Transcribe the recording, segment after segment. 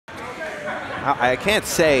I can't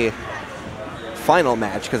say final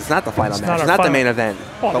match because it's not the final match. It's not the main event.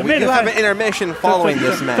 Well, but we do have an intermission following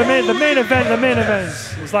this match. The main event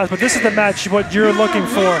is last, but this is the match what you're looking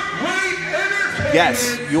for.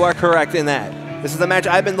 Yes, you are correct in that. This is the match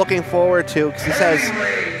I've been looking forward to because this has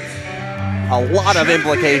a lot of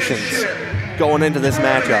implications going into this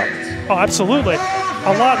matchup. Oh, absolutely.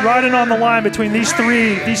 A lot riding on the line between these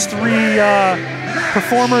three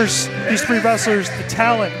performers, these three wrestlers. The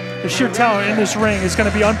talent, the sheer talent in this ring is going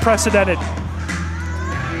to be unprecedented.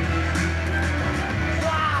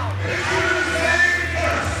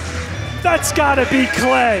 That's got to be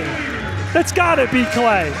Clay. That's got to be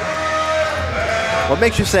Clay. What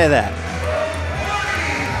makes you say that?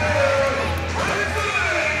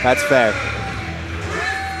 That's fair.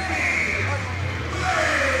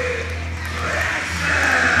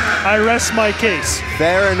 I rest my case.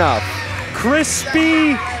 Fair enough.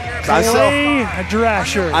 Crispy Clay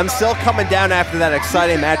Drasher. I'm still coming down after that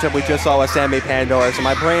exciting matchup we just saw with Sammy Pandora, so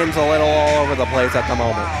my brain's a little all over the place at the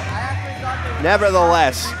moment.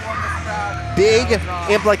 Nevertheless, big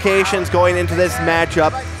implications going into this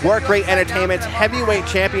matchup. Workrate Entertainment's Heavyweight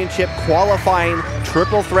Championship qualifying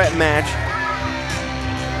triple threat match.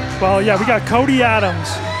 Well, yeah, we got Cody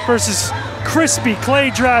Adams versus Crispy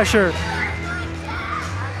Clay Drasher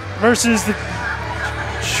versus the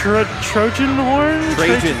Trojan Horn?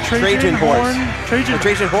 Trajan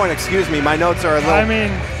Horn, excuse me. My notes are a little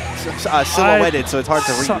silhouetted, so it's hard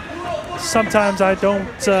to read. Sometimes I don't.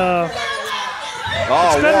 It's better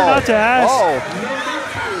not to ask.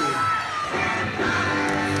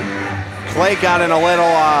 Clay got in a little,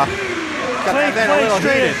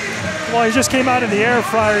 heated. Well, he just came out of the air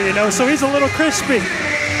fryer, you know, so he's a little crispy.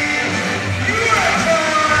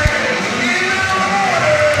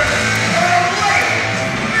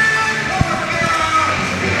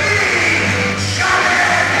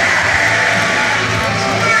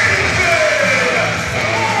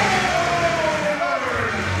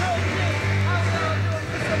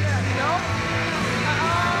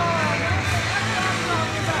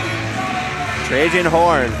 Trajan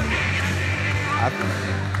Horn.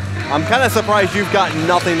 I'm kind of surprised you've got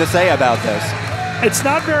nothing to say about this. It's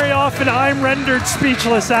not very often I'm rendered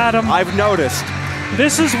speechless, Adam. I've noticed.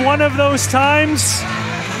 This is one of those times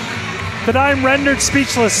that I'm rendered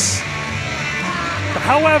speechless.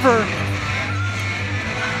 However,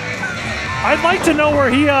 I'd like to know where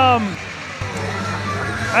he, I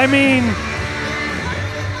mean,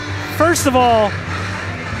 first of all,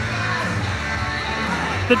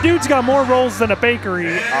 the dude's got more rolls than a bakery,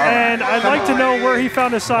 and I'd like to know where he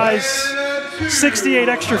found a size 68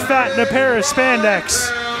 extra fat in a pair of spandex,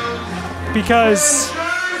 because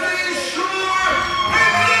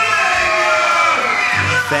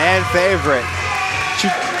fan favorite.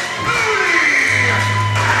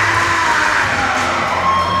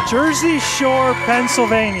 Jersey Shore,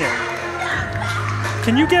 Pennsylvania.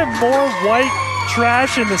 Can you get more white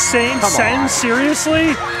trash in the same sentence?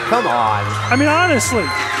 Seriously? Come on. I mean, honestly.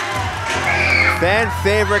 Fan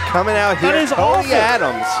favorite coming out here. That is Cody awful.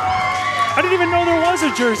 Adams. I didn't even know there was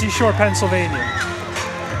a Jersey Shore, Pennsylvania.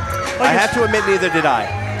 I have to admit, neither did I.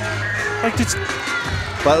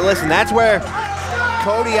 But listen, that's where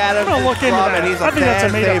Cody Adams is from, and he's a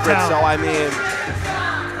fan favorite. So I mean,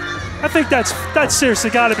 I think that's seriously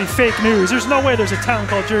got to be fake news. There's no way there's a town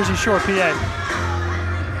called Jersey Shore, PA.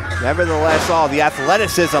 Nevertheless, the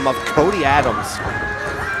athleticism of Cody Adams.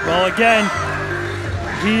 Well, again,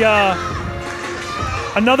 he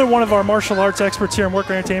another one of our martial arts experts here in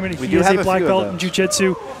Workrate Entertainment. He is a black belt in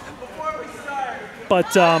jiu-jitsu.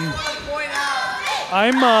 But I'm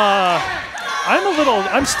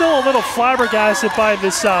still a little flabbergasted by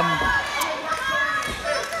this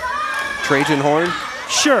Trajan Horn?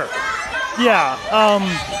 Sure. Yeah.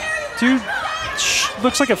 Dude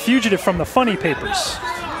looks like a fugitive from the funny papers.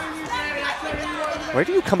 Where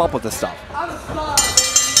do you come up with this stuff?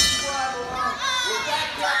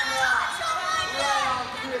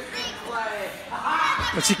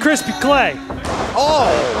 Let's see, Krispy Clay.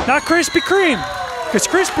 Oh! Not Krispy Kreme, because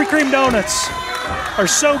Krispy Kreme donuts are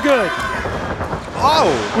so good.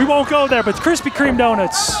 Oh! We won't go there, but Krispy Kreme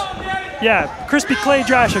donuts. Yeah, Crispy Clay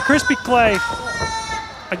Drasher. Crispy Clay,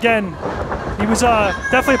 again, he was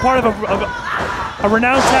definitely a part of a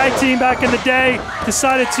renowned tag team back in the day.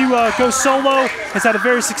 Decided to go solo. Has had a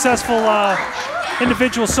very successful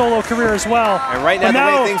individual solo career as well. And right now,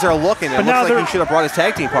 the way things are looking, it looks like he should have brought his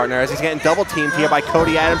tag team partner, as he's getting double teamed here by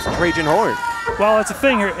Cody Adams and Trajan Horn. Well, that's the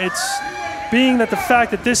thing here. It's being that the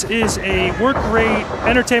fact that this is a Workrate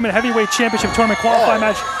Entertainment Heavyweight Championship Tournament qualifying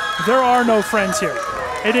match, there are no friends here.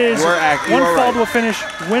 It is one fall to a finish,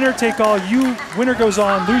 winner take all. Winner goes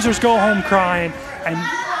on, losers go home crying, and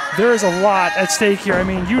there is a lot at stake here. I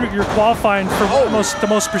mean, you're qualifying for the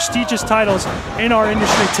most prestigious titles in our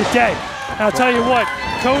industry today. And I'll tell you what,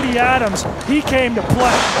 Cody Adams, he came to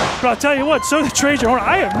play. But I'll tell you what, so did Trajan.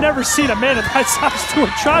 I have never seen a man of that size do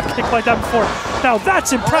a drop kick like that before. Now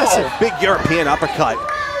that's impressive. Oh, big European uppercut.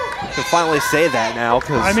 You can finally say that now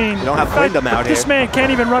because you don't have Wyndham out here. This man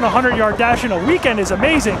can't even run a 100-yard dash in a weekend is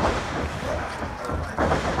amazing.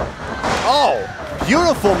 Oh,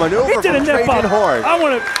 beautiful maneuver he did from Trajan Horn. I'm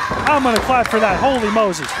gonna clap for that. Holy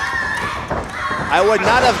Moses. I would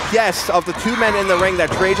not have guessed of the two men in the ring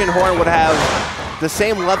that Trajan Horn would have the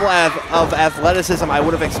same level of athleticism I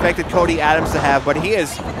would have expected Cody Adams to have, but he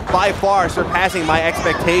is by far surpassing my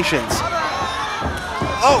expectations.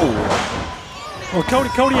 Oh! Well,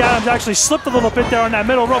 Cody Adams actually slipped a little bit there on that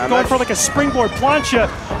middle rope, going for like a springboard plancha.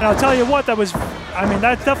 And I'll tell you what, that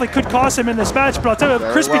definitely could cost him in this match. But I'll tell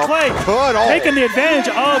you, Crispy Clay taking the advantage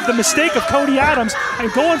of the mistake of Cody Adams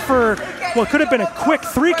and going for what could have been a quick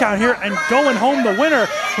 3 count here and going home the winner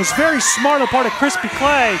was very smart on the part of Crispy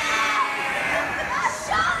Clay.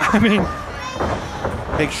 I mean,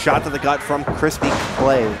 big shot to the gut from Crispy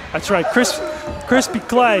Clay. That's right, Crispy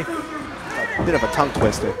Clay. A bit of a tongue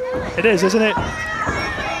twister. It is, isn't it?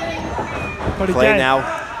 But Clay again,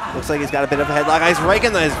 now looks like he's got a bit of a headlock. He's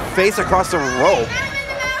raking his face across the rope.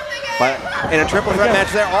 But in a triple threat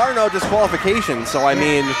match, there are no disqualifications. So I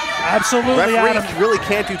mean, absolutely, referee really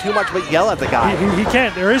can't do too much but yell at the guy. He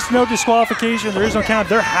can't. There is no disqualification. There is no count.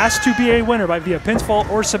 There has to be a winner via pinfall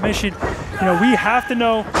or submission. You know, we have to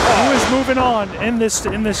know who is moving on in this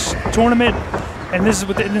tournament. And this is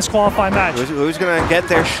in this qualifying match. Who's going to get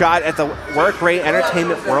their shot at the Workrate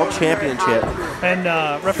Entertainment World Championship? And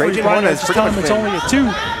referee Brian is just telling him it's only a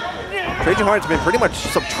 2. Trajan Horn's been pretty much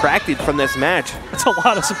subtracted from this match. It's a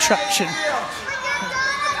lot of subtraction.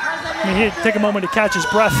 I mean, he had to take a moment to catch his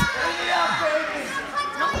breath.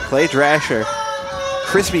 Clay Drasher,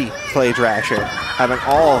 Crispy Clay Drasher, having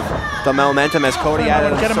all of the momentum as Cody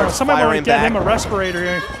Adams starts firing back. Get him a respirator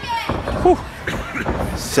here. Whew.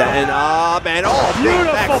 Setting up and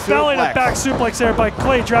beautiful belly to back suplex there by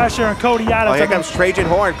Clay Drasher and Cody Adams. Oh, here comes Trajan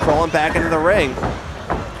Horn crawling back into the ring.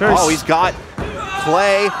 He's got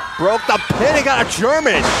Clay, broke the pin and got a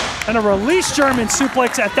German. And a release German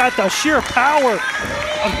suplex at that, the sheer power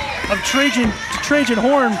of Trajan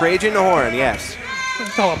Horn. Trajan Horn, yes.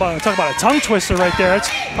 Talk about a tongue twister right there. It's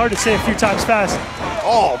hard to say a few times fast.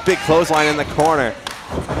 Oh, big clothesline in the corner.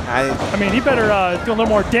 I mean, he better do a little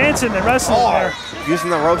more dancing than wrestling there. Using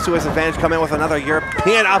the ropes to his advantage, come in with another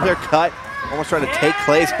European uppercut. Almost trying to take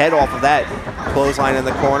Clay's head off of that clothesline in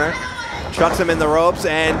the corner. Chucks him in the ropes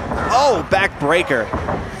and, backbreaker.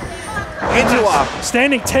 Into a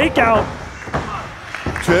standing takeout.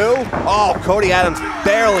 2. Oh, Cody Adams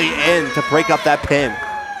barely in to break up that pin.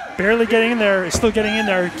 Barely getting in there, still getting in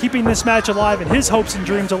there, keeping this match alive and his hopes and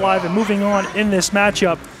dreams alive and moving on in this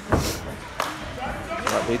matchup.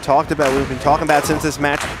 We've been talking about since this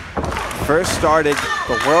match first started,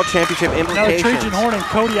 the World Championship implications. Now Trajan Horn and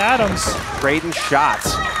Cody Adams trading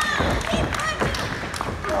shots.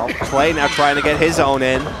 Well, Clay now trying to get his own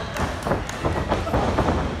in.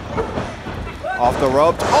 Off the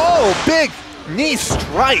rope. Oh, big knee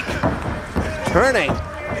strike. Turning.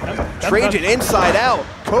 Trajan inside out.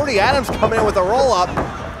 Cody Adams coming in with a roll up.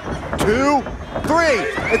 2, 3.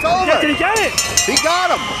 It's over. Did he get it? He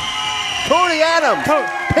got him. Cody Adams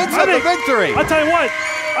picks up the victory. I'll tell you what,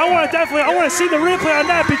 I want to see the replay on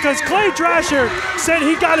that because Clay Drasher said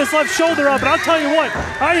he got his left shoulder up, and I'll tell you what,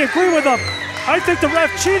 I agree with him. I think the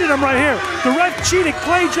ref cheated him right here. The ref cheated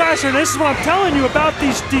Clay Drasher, and this is what I'm telling you about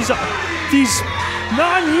these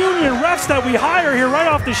non-union refs that we hire here right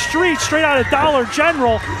off the street, straight out of Dollar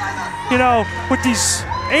General, you know, with these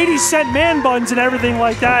 80-cent man buns and everything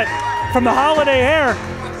like that from the holiday hair.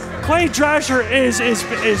 Clay Drasher is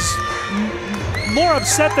more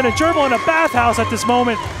upset than a gerbil in a bathhouse at this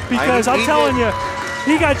moment because I'm telling you,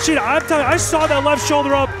 he got cheated. I saw that left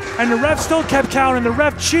shoulder up, and the ref still kept counting. The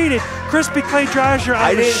ref cheated. Crispy Clay Drasher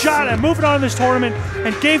out of a shot and moving on in this tournament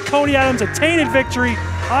and gave Cody Adams a tainted victory.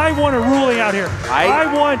 I want a ruling out here. I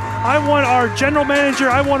want our general manager,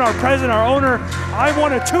 I want our president, our owner, I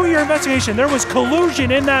want a 2-year investigation. There was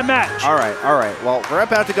collusion in that match. All right. Well, we're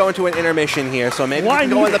about to go into an intermission here, so maybe we can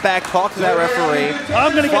go in the back, talk to that referee,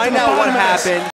 I'm gonna find out what happened.